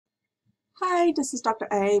Hi, this is Dr.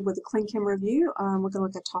 A with the ClinChem review. We're going to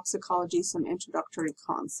look at toxicology, some introductory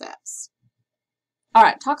concepts. All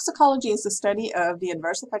right, toxicology is the study of the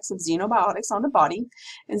adverse effects of xenobiotics on the body,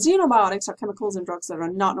 and xenobiotics are chemicals and drugs that are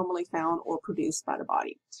not normally found or produced by the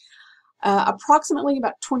body. Approximately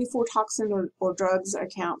about 24 toxins or drugs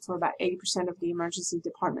account for about 80% of the emergency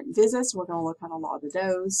department visits. We're going to look at a lot of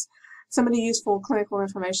those. Some of the useful clinical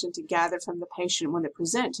information to gather from the patient when they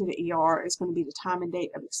present to the ER is going to be the time and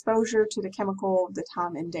date of exposure to the chemical, the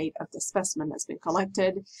time and date of the specimen that's been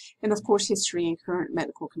collected, and of course history and current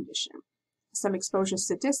medical condition. Some exposure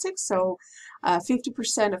statistics, so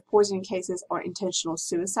 50% of poisoning cases are intentional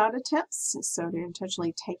suicide attempts, so they're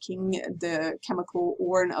intentionally taking the chemical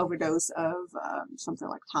or an overdose of something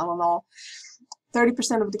like Tylenol.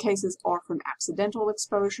 30% of the cases are from accidental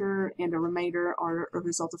exposure, and the remainder are a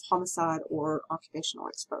result of homicide or occupational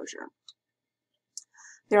exposure.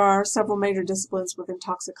 There are several major disciplines within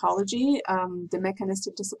toxicology. The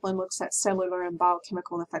mechanistic discipline looks at cellular and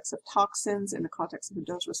biochemical effects of toxins in the context of a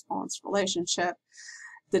dose-response relationship.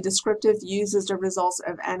 The descriptive uses the results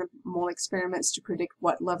of animal experiments to predict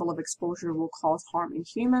what level of exposure will cause harm in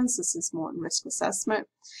humans. This is more in risk assessment.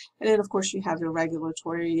 And then, of course, you have the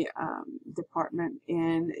regulatory department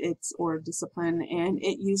or discipline, and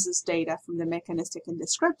it uses data from the mechanistic and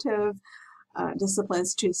descriptive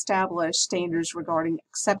disciplines to establish standards regarding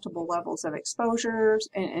acceptable levels of exposures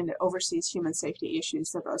and oversees human safety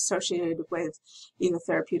issues that are associated with either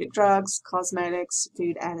therapeutic drugs, cosmetics,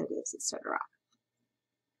 food additives, etc.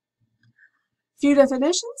 Few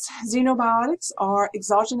definitions. Xenobiotics are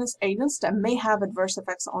exogenous agents that may have adverse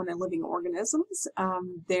effects on living organisms.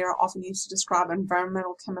 They are often used to describe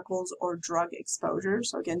environmental chemicals or drug exposure.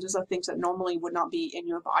 So again, these are things that normally would not be in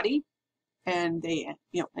your body, and they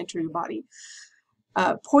enter your body.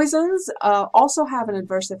 Poisons also have an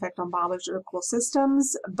adverse effect on biological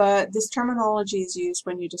systems, but this terminology is used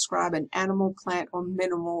when you describe an animal, plant, or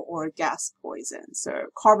mineral or gas poison. So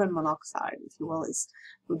carbon monoxide, if you will,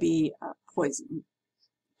 would be poison.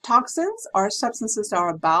 Toxins are substances that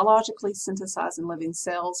are biologically synthesized in living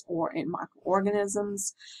cells or in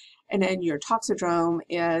microorganisms. And then your toxidrome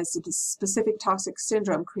is the specific toxic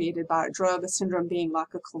syndrome created by a drug, a syndrome being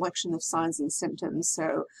like a collection of signs and symptoms.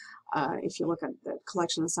 So if you look at the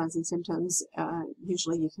collection of signs and symptoms,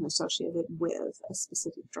 usually you can associate it with a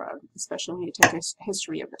specific drug, especially when you take a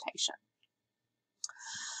history of the patient.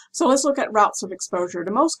 So let's look at routes of exposure.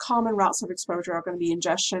 The most common routes of exposure are going to be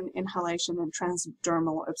ingestion, inhalation, and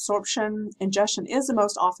transdermal absorption. Ingestion is the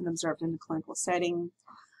most often observed in the clinical setting.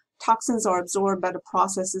 Toxins are absorbed by the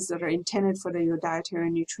processes that are intended for your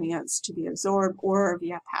dietary nutrients to be absorbed, or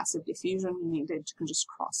via passive diffusion, meaning they can just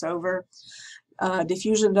cross over.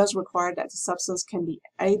 Diffusion does require that the substance can be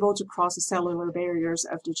able to cross the cellular barriers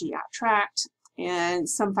of the GI tract, and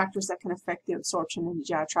some factors that can affect the absorption in the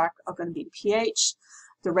GI tract are going to be the pH,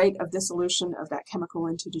 the rate of dissolution of that chemical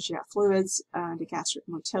into the GI fluids, the gastric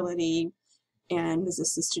motility, and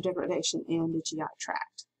resistance to degradation in the GI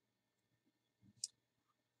tract.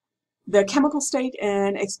 The chemical state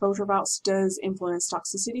and exposure routes does influence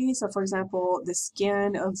toxicity. So, for example, the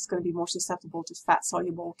skin is going to be more susceptible to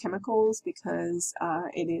fat-soluble chemicals because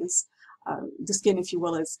the skin, if you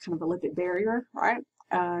will, is kind of a lipid barrier, right?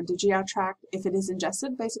 The GI tract, if it is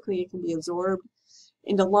ingested, basically it can be absorbed.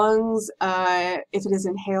 In the lungs, if it is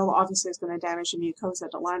inhaled, obviously it's going to damage the mucosa,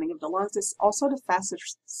 the lining of the lungs. It's also the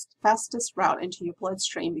fastest route into your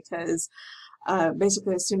bloodstream because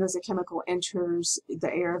basically, as soon as the chemical enters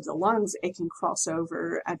the air of the lungs, it can cross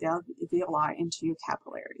over the alveoli into your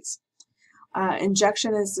capillaries.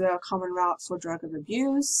 Injection is a common route for drug of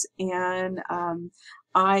abuse, and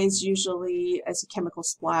eyes usually as a chemical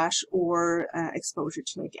splash or exposure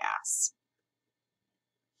to a gas.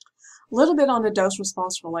 A little bit on the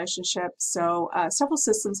dose-response relationship. So several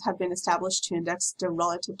systems have been established to index the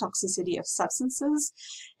relative toxicity of substances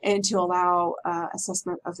and to allow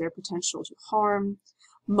assessment of their potential to harm.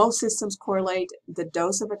 Most systems correlate the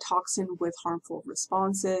dose of a toxin with harmful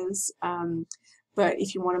responses. But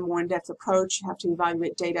if you want a more in-depth approach, you have to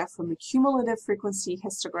evaluate data from a cumulative frequency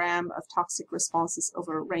histogram of toxic responses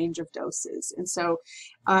over a range of doses. And so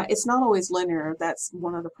it's not always linear. That's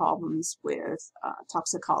one of the problems with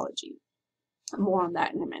toxicology. More on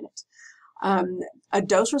that in a minute. A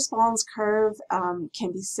dose-response curve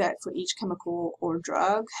can be set for each chemical or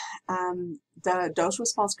drug. The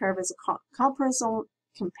dose-response curve is a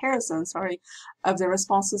comparison of the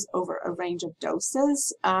responses over a range of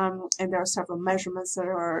doses, and there are several measurements that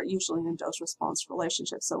are usually in dose-response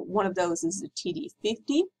relationships. So one of those is the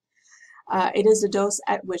TD50. It is a dose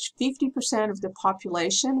at which 50% of the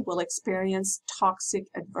population will experience toxic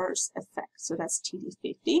adverse effects. So that's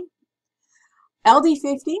TD50.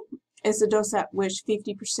 LD50 is the dose at which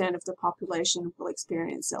 50% of the population will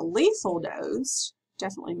experience a lethal dose.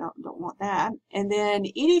 Definitely don't want that. And then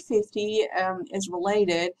ED50 is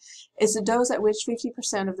related. It's the dose at which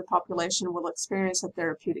 50% of the population will experience a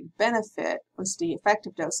therapeutic benefit, was the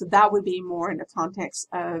effective dose. So that would be more in the context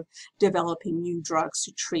of developing new drugs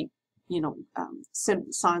to treat,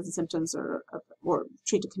 signs and symptoms or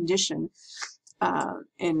treat a condition.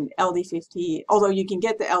 In LD50, although you can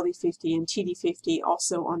get the LD50 and TD50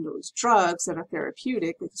 also on those drugs that are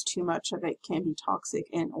therapeutic, because too much of it can be toxic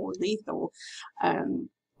and or lethal.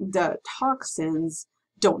 The toxins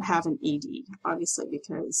don't have an ED, obviously,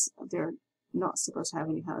 because they're not supposed to have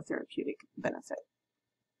any kind of therapeutic benefit.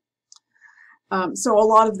 So a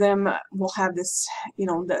lot of them will have this,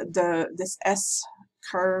 this S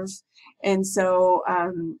curve. And so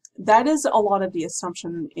that is a lot of the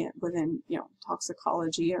assumption within,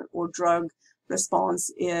 toxicology or drug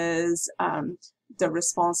response is the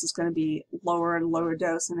response is going to be lower and lower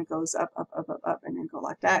dose, and it goes up, and then go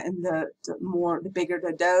like that. And the bigger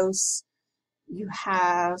the dose you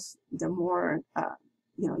have, the more,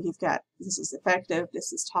 you've got, this is effective,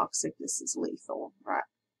 this is toxic, this is lethal, right?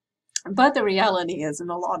 But the reality is, in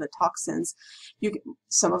a lot of toxins,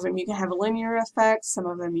 some of them you can have a linear effect, some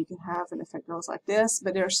of them you can have an effect that goes like this,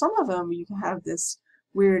 but there are some of them you can have this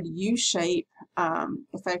weird U-shape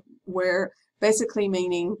effect, where basically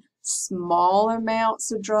meaning small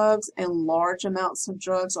amounts of drugs and large amounts of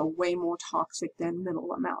drugs are way more toxic than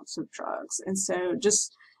middle amounts of drugs. And so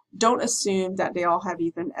just don't assume that they all have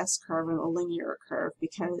either an S-curve or a linear curve,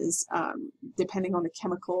 because depending on the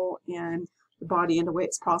chemical and the body and the way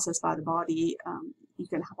it's processed by the body, you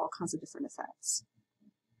can have all kinds of different effects.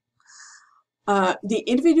 The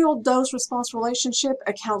individual dose-response relationship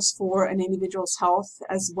accounts for an individual's health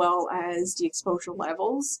as well as the exposure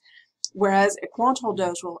levels, whereas a quantile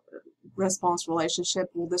dose-response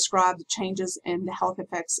relationship will describe the changes in the health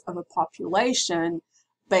effects of a population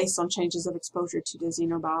based on changes of exposure to the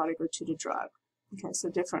xenobiotic or to the drug. Okay, so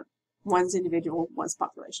different. One's individual, one's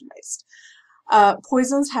population-based.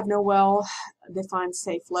 Poisons have no well-defined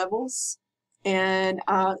safe levels, and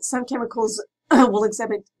some chemicals will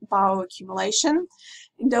exhibit bioaccumulation.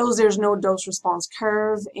 In those, there's no dose-response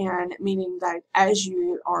curve, and meaning that as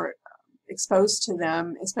you are exposed to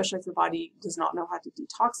them, especially if your body does not know how to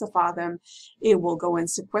detoxify them, it will go and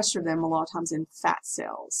sequester them a lot of times in fat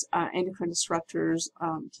cells. Endocrine disruptors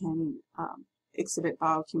can exhibit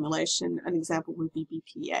bioaccumulation. An example would be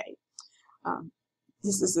BPA.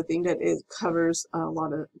 This is the thing that it covers a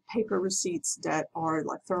lot of paper receipts that are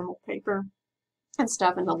like thermal paper and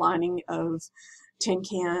stuff in the lining of tin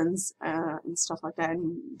cans and stuff like that.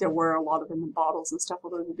 And there were a lot of them in bottles and stuff,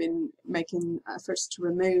 although they've been making efforts to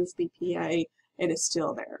remove BPA, it is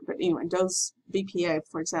still there. But anyway, those BPA,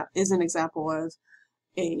 for example, is an example of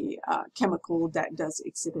a chemical that does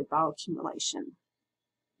exhibit bioaccumulation.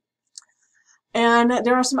 And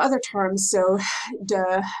there are some other terms. So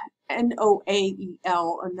the NOAEL,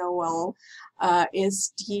 or NOEL,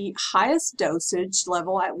 is the highest dosage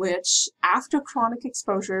level at which, after chronic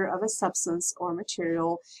exposure of a substance or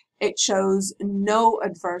material, it shows no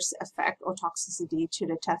adverse effect or toxicity to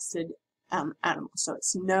the tested animal. So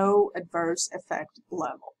it's no adverse effect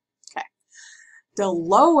level. Okay. The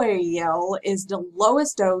low AEL is the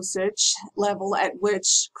lowest dosage level at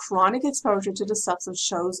which chronic exposure to the substance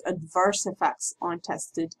shows adverse effects on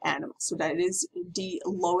tested animals. So that is the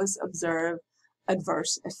lowest observed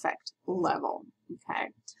adverse effect level. Okay.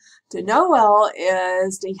 The NOEL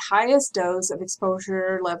is the highest dose of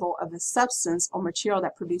exposure level of a substance or material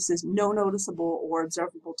that produces no noticeable or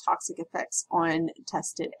observable toxic effects on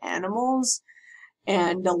tested animals.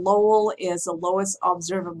 And the LOEL is the lowest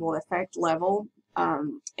observable effect level.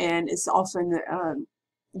 And it's often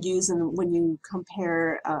used when you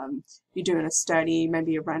compare, you're doing a study,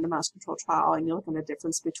 maybe a randomized control trial, and you're looking at the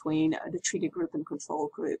difference between the treated group and control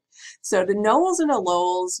group. So the NOELs and the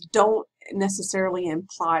LOELs don't necessarily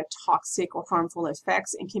imply toxic or harmful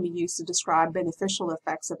effects and can be used to describe beneficial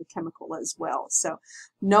effects of a chemical as well. So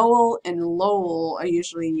NOEL and LOEL are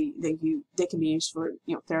usually, they can be used for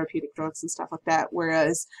therapeutic drugs and stuff like that,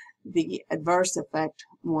 whereas the adverse effect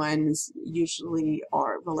ones usually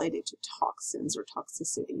are related to toxins or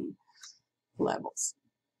toxicity levels.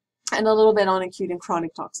 And a little bit on acute and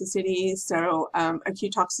chronic toxicity. So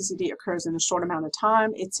acute toxicity occurs in a short amount of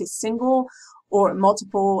time. It's a single or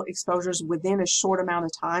multiple exposures within a short amount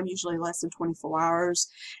of time, usually less than 24 hours,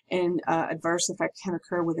 and adverse effect can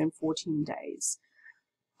occur within 14 days.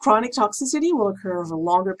 Chronic toxicity will occur over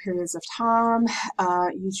longer periods of time.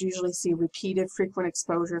 You usually see repeated frequent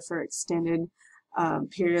exposure for extended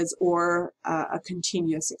periods or a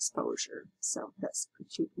continuous exposure. So that's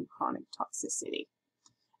acute and chronic toxicity.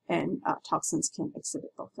 And toxins can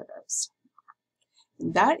exhibit both of those.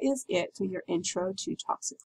 And that is it for your intro to toxicology.